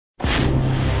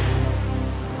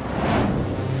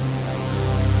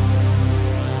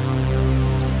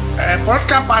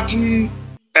political party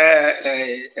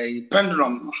a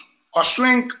pendulum or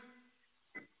swing,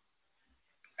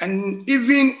 and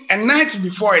even a night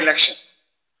before election,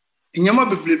 in Yama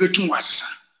be believed to was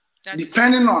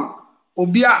depending on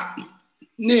Obia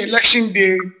election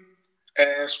day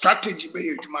strategy by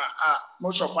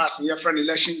most of us here for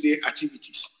election day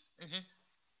activities.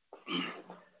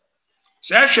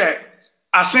 So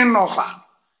as an offer,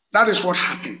 that is what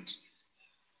happened.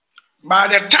 By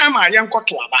the time I am got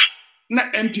to Aba, na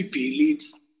MPP lead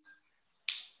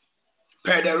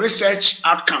per the research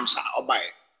outcomes are by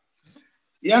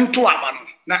young to Aba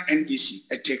na NDC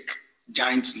take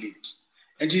giant lead.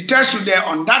 And it tells you there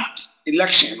on that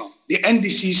election, the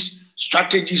NDC's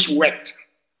strategies worked.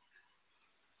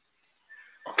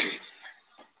 Okay.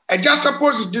 I just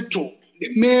oppose it to the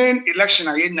main election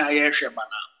I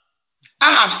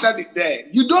have said it there.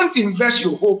 You don't invest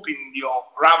your hope in your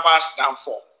rival's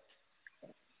downfall.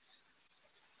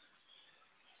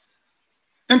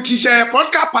 And it's a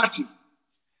political party.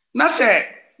 Na say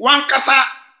one kasa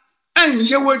and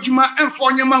yewajuma and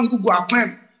for your man gugu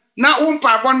akwem. Na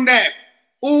umpa bonde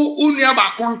unia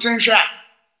ba contensha.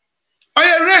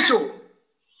 Oye reso.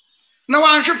 Na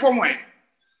one show for me.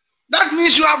 That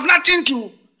means you have nothing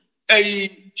to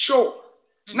show,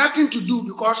 nothing to do,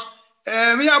 because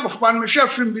me have one me share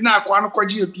film bi na akwa no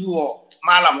kwaji edu o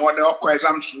malam wo de okwa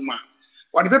exam suma.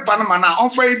 What the paper no man on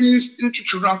for into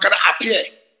children can appear.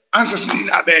 Answers in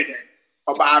a bed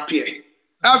or by appear.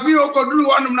 Have you got do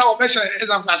one now? Measure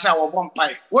exams as our bomb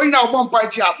pie. When now bomb pie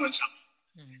happens.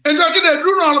 And what did they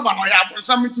do all about my apple?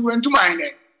 Something went to mine.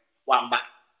 One back.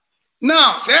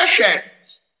 Now, say share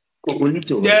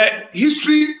the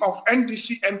history of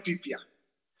NDC MPP.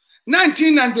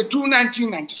 1992,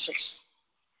 1996.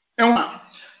 And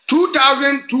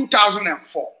 2000,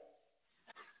 2004.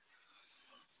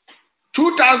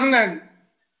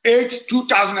 2008,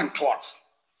 2012.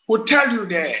 Will tell you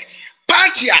the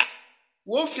party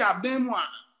Wofia Benwa.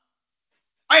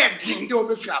 I think they will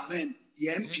be Ben, the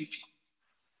MPP.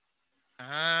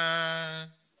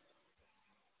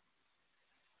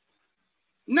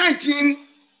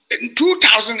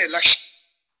 2000 election.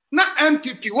 Now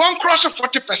MPP, one cross of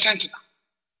 40%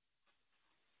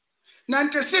 now.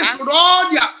 96 with all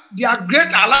their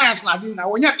great alliance now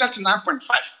when you're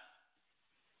 39.5.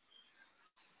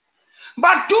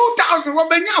 But 2000 we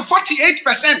been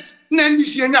 48%,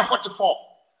 NDC and 44.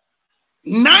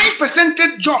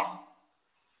 9% jump.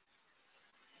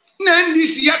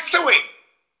 NDC yet away.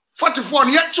 44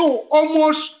 yet so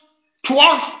almost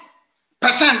 12%.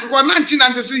 Because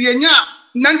 1996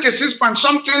 96 point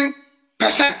something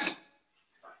percent.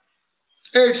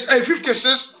 It's a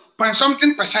 56 point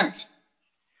something percent.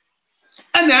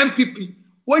 And the MPP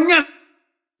when you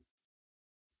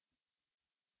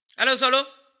Hello Solo.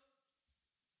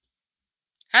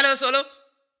 Hello, Solo.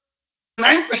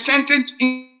 9% in.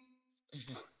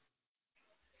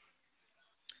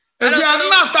 I did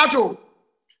not start.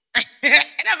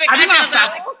 I did not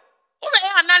start.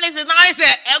 Analysis now is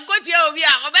a good year over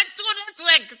here. I'm back to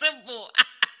network simple.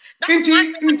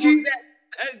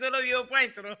 That's one of your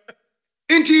points.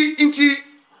 Inti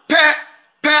per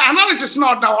analysis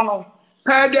not that one.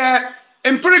 Per the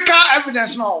empirical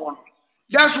evidence not one.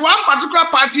 There's one particular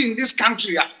party in this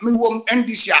country,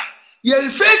 NDC. You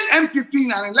face MPP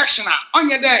in an election on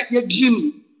your day, you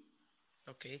dreaming.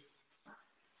 Okay.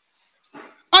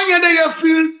 On your day, you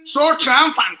feel so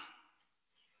triumphant.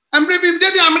 And baby,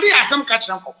 I'm there. Some catch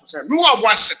them for say, no, I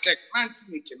was set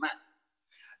 1989.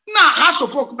 Now, House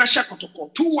of Folk, Beshak to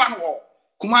call 2-1 war.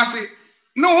 Kumasi,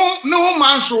 no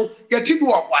man so your Tibu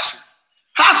was.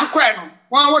 House of Quano,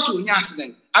 one was an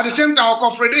accident. At the same time, I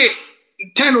call Friday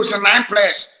 10 or 9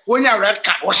 players when you're red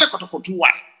card or second to call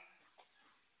 2-1.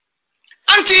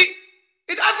 Auntie,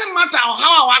 it doesn't matter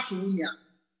how I want to win.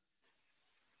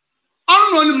 I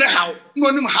don't know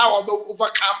how I will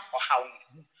overcome or how.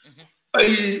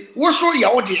 What's so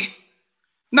your idea?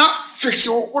 Now fix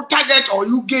your target or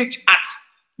you gauge at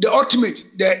the ultimate,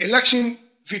 the election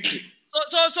victory.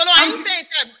 So are you saying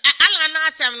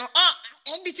Alan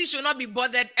NDC should not be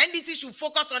bothered? NDC should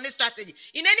focus on this strategy.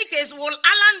 In any case, will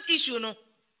Alan issue no?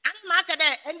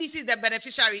 NDC is the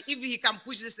beneficiary if he can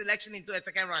push this election into a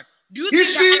second round. Do you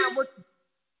history, think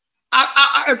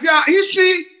that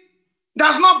history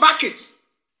does not back it?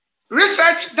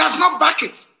 Research does not back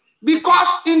it.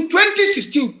 Because in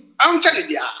 2016, I'm telling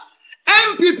you,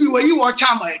 MPP were you were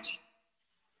chairman,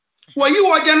 were you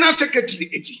were general secretary,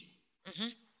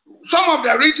 some of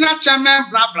the regional chairman,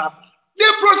 blah, blah, blah.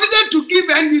 They proceeded to give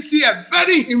NDC a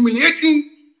very humiliating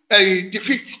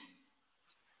defeat.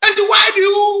 And why do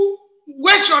you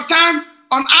waste your time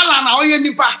on Alan or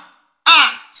Nipa?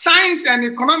 science and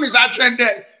economics are trending,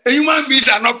 and human beings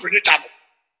are not predictable.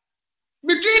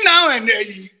 Between now and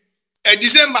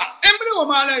December, every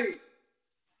woman,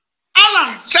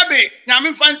 Alan Sebe,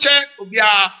 Yamin Fanche,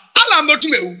 Obia, Alan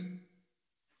Botume,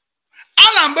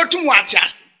 Alan Botum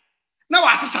watches. Now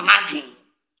I see some arguing.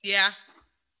 Yeah.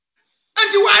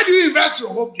 And why do you invest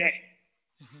your hope there?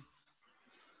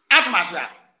 At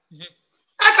myself.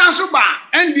 That's answer by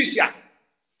NDC.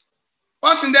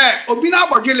 What's in there? Obina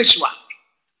Bogelishwa.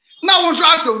 Now, once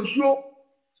I so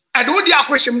I do the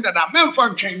question that I meant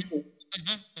from change.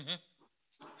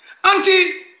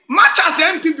 Auntie, much as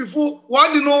MP before,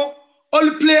 what you know,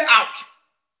 all play out.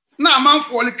 Now, man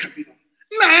for all cabinet.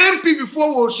 Now, MP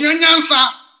before was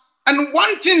Ankansah. And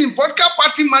one thing in podcast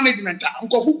party management,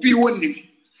 Uncle Hupi won him.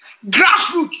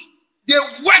 Grassroots, they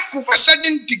work with a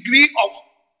certain degree of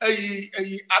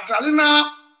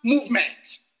adrenaline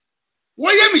movement.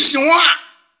 Why you missing one?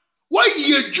 Why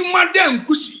you Juma dem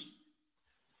kusi?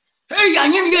 Hey, I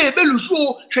need a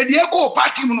beluso, the echo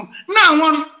party. Now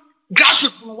one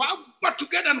grassroots, but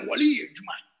together and wali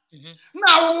Juma.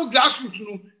 Now grassroots,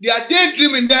 they are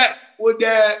daydreaming there with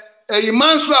the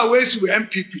Mansour ways with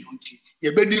MPP.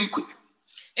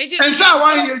 And so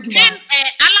Alan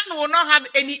will not have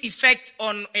any effect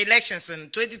on elections in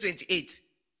 2028.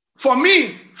 For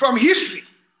me, from history,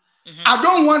 I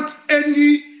don't want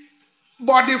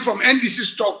anybody from NDC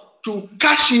stock to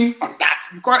cash in on that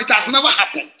because it has never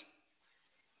happened.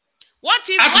 What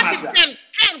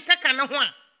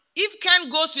if Ken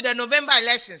goes to the November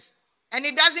elections and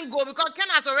it doesn't go because Ken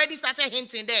has already started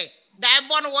hinting there that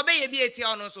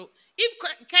if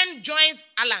Ken joins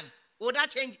Alan, will that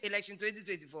change election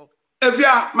 2024? If you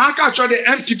are Marka the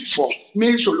MP before,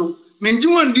 me solo,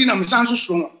 Menjuan Dina Misanso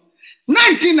Strong.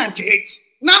 1998,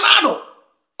 Nanado,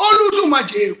 Oluzuma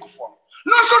Jayko.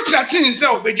 No so threatening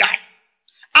himself,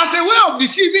 as a way of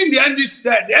deceiving the NDC,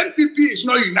 the NPP is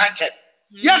not united.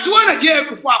 Yet one a year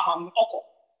before from Oko.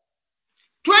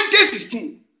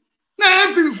 2016, na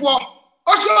MP before.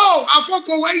 Also, I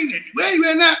forgot where you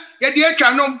are, yet the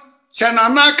Echanom,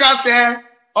 Senanaka say,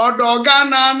 or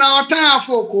Dogana, now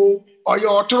Tafoko, or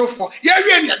your trophy. Yeah,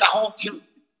 we are the whole team.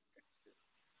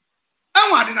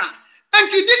 And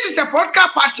this is a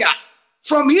podcast party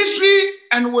from history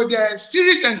and with a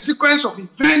series and sequence of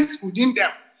events within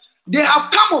them. They have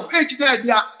come of age there. They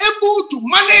are able to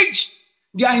manage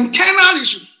their internal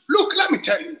issues. Look, let me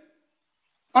tell you,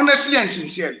 honestly and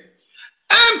sincerely,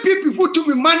 MP put to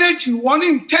me manage one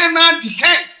internal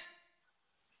dissent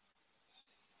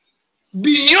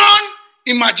beyond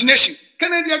imagination.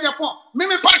 Canadian Japan,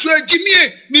 maybe part of Jimmy,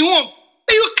 me home.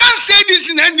 You can't say this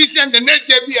in NDC and the next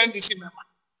day be NDC member.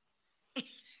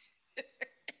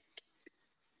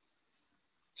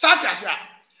 Such as that.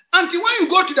 Until when you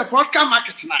go to the broadcast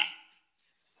market now,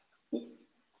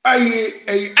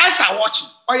 as I watching,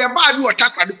 or your body will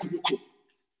attack the Kuduku.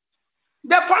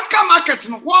 The broadcast market,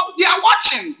 well, they are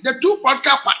watching the two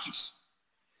broadcast parties.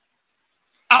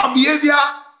 Our behavior,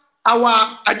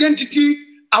 our identity,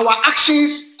 our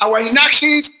actions, our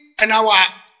inactions, and our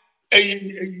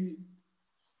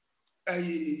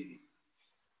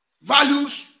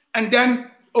values, and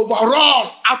then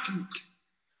overall outlook.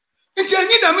 I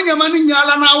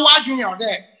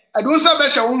don't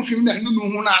say one film that you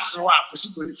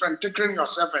know different taking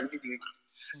yourself and giving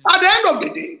up. At the end of the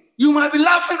day, you might be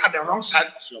laughing at the wrong side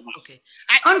of your mouth. Okay.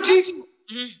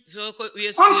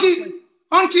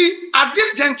 Auntie, at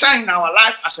this juncture in our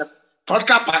life as a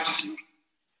podcast participant,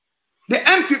 the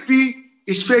MPP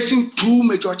is facing two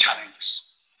major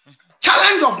challenges.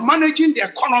 Challenge of managing the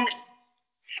economy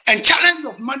and challenge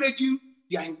of managing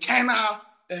the internal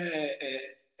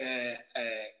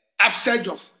upsurge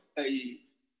of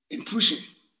intrusion.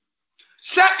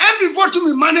 So, and before to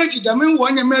me manage them in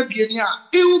one year,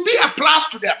 it will be a plus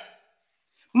to them.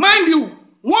 Mind you,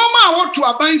 one man want to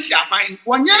abide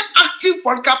 1 year active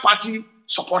political party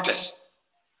supporters.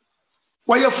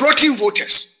 While you're floating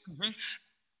voters.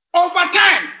 Over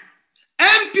time,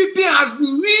 MPP has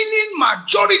been winning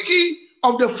majority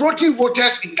of the floating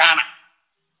voters in Ghana.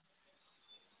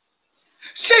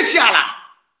 Sesiala,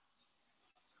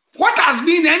 what has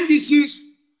been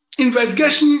NDC's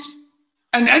investigations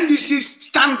and NDC's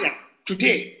standing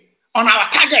today on our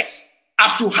targets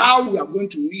as to how we are going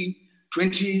to win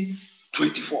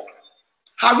 2024?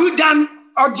 Have you done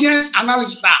audience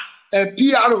analysis?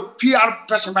 PR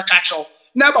person back at you.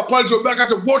 Never pause back at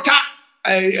the voter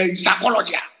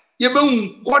psychology.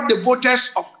 What the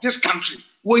voters of this country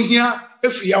will hear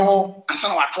if you are and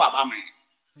some of our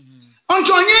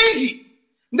easy.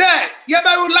 There, you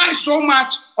rely so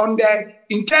much on the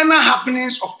internal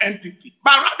happenings of NPP,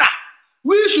 but rather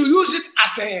we should use it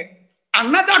as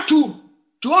another tool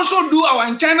to also do our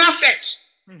internal search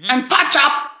and patch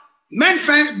up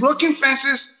broken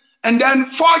fences and then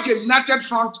forge a united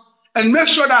front and make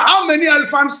sure that how many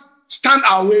elephants stand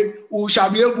our way, we shall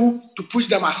be able to push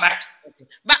them aside. Okay.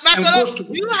 But so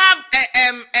you have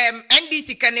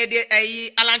NDC Canadian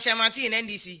Alan Chairman in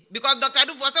NDC because Dr.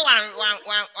 Dufo say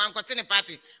one continue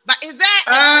party. But is there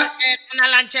an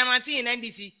Alan Chairman in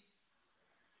NDC?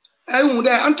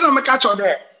 Until I catch on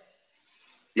there.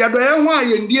 You don't want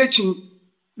NDC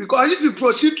because if you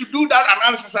proceed to do that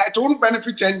analysis, it won't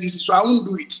benefit NDC, so I won't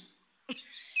do it.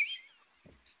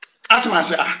 At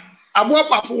myself, I bought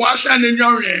Papa once and in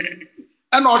your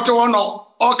and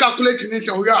or calculating this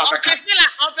or we are.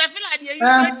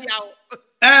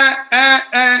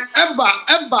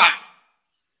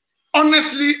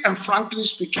 Honestly and frankly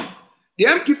speaking, the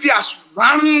MPP has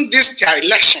run this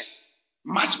election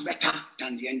much better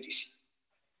than the NDC.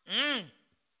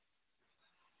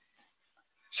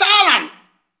 Salam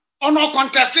on no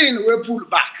contesting we pull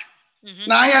back.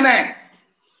 Now you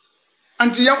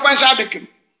until you find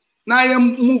now you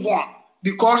move on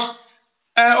because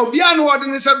Obiano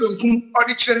ordinance benkum or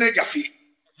the chene jafi.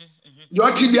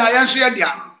 Your tibia yanso ya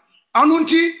dia.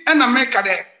 Anunti and America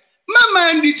there.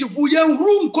 Mama NDC fu yen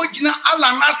room coach na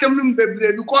ala na assemble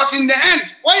bebre because in the end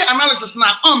why analysis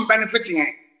na unbenefiting.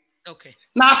 Okay.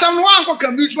 Now someone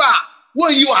can be sure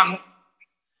what you are.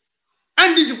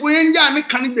 And this if we enjoy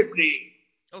can be.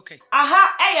 Okay.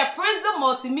 Aha, PRIZM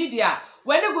Multimedia.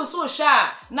 When you go so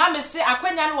share, now me say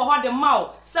akwenya no ho de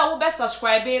maw, say wo be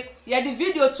subscribe, ye the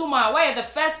video to ma, where the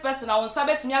first person I want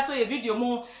sabet me so ye video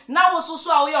mu, na wo so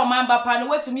a wo ye man ba pa no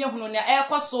wetumi ehunu ne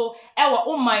ekoso e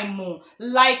wo man mu.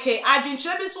 Like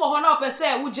adwintre bi so ho na opese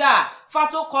wuja,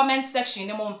 fato comment section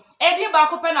ni mu. Edi ba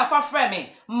ko pe na fa frame,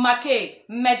 make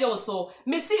meje wo so.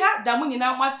 Me si ha da mu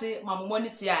nyina mwase mamomoni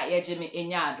ti a ye je me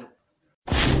enyado.